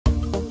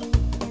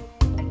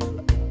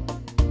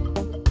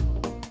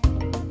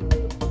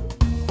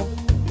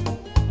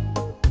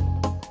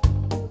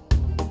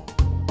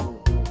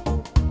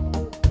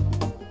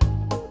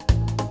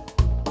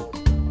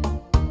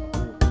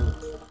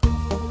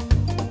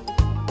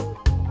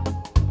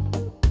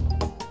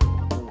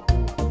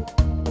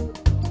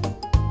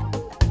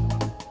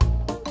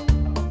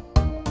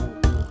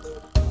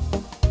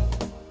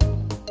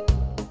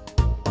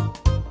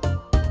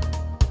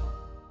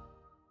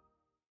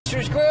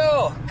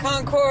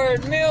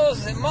Concord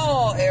Mills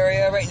Mall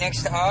area right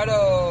next to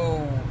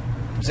Auto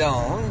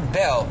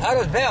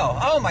Bell.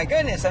 Oh my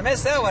goodness, I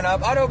messed that one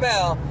up. Auto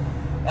Bell,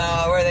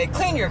 where they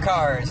clean your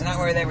cars, not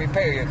where they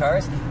repair your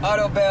cars.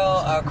 Auto Bell,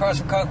 across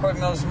from Concord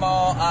Mills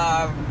Mall.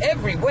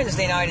 Every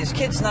Wednesday night is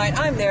Kids Night.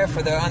 I'm there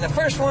on the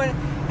first one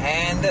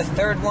and the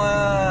third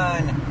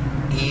one.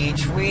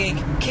 Each week,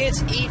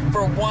 kids eat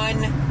for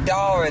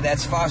 $1.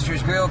 That's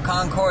Foster's Grill,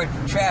 Concord.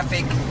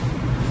 Traffic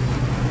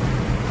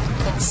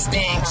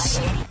stinks.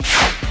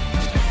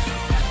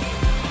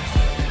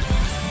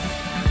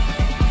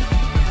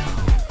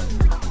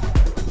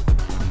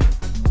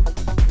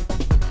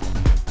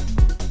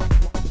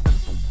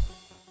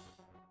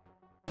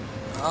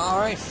 All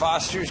right,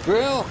 Foster's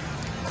Grill,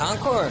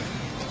 Concord.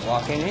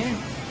 Walking in.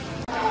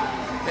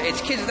 It's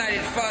Kids Night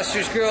at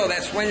Foster's Grill.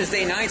 That's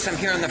Wednesday nights. I'm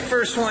here on the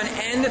first one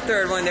and the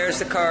third one. There's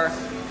the car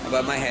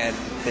above my head.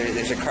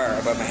 There's a car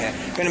above my head.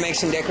 Going to make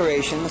some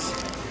decorations.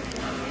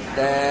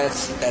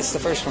 That's the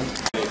first one.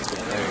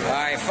 All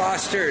right,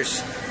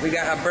 Foster's. We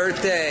got a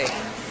birthday.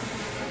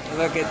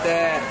 Look at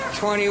that.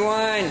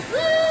 21.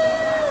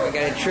 We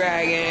got a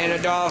dragon and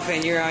a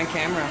dolphin. You're on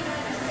camera.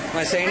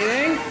 Want to say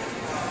anything?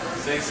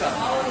 Say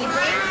something.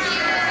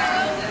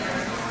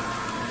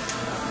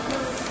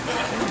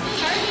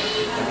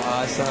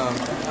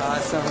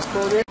 Awesome.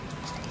 Cool, dude.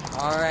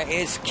 Alright,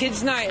 it's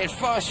Kids Night at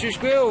Foster's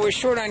Grill. We're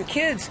short on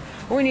kids.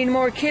 We need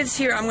more kids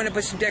here. I'm going to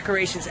put some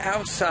decorations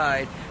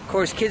outside. Of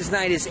course, Kids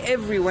Night is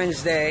every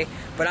Wednesday,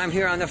 but I'm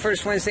here on the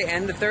first Wednesday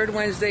and the third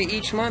Wednesday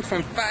each month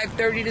from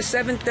 5:30 to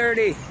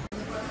 7:30.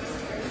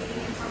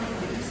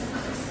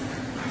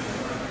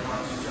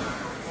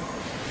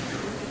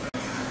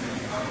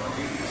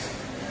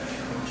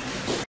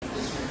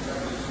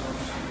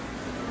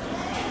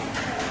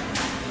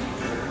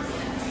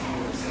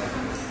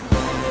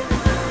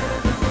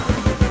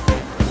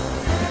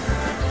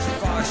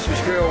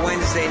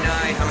 Wednesday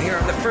night. I'm here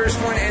on the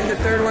first one and the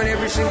third one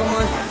every single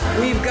month.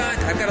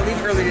 I've got to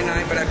leave early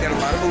tonight, but I've got a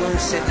lot of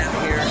balloons sitting out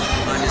here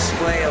on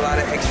display, a lot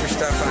of extra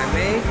stuff I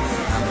made.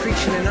 I'm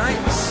preaching tonight,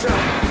 so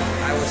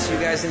I will see you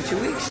guys in 2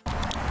 weeks.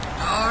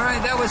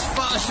 Alright, that was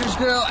Foster's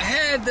Grill. I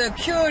had the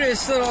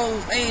cutest little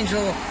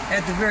angel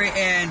at the very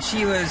end.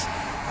 She was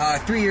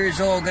 3 years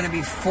old, going to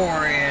be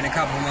 4 in a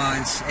couple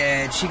months,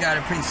 and she got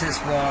a princess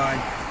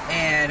wand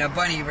and a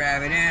bunny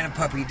rabbit and a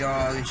puppy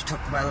dog, and she took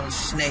my little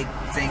snake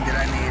thing that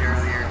I made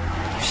earlier.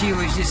 She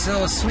was just a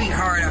little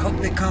sweetheart. I hope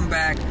they come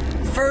back.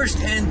 First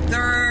and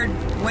third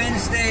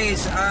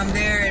Wednesdays, I'm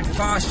there at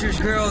Foster's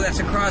Grill. That's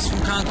across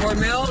from Concord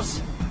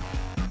Mills.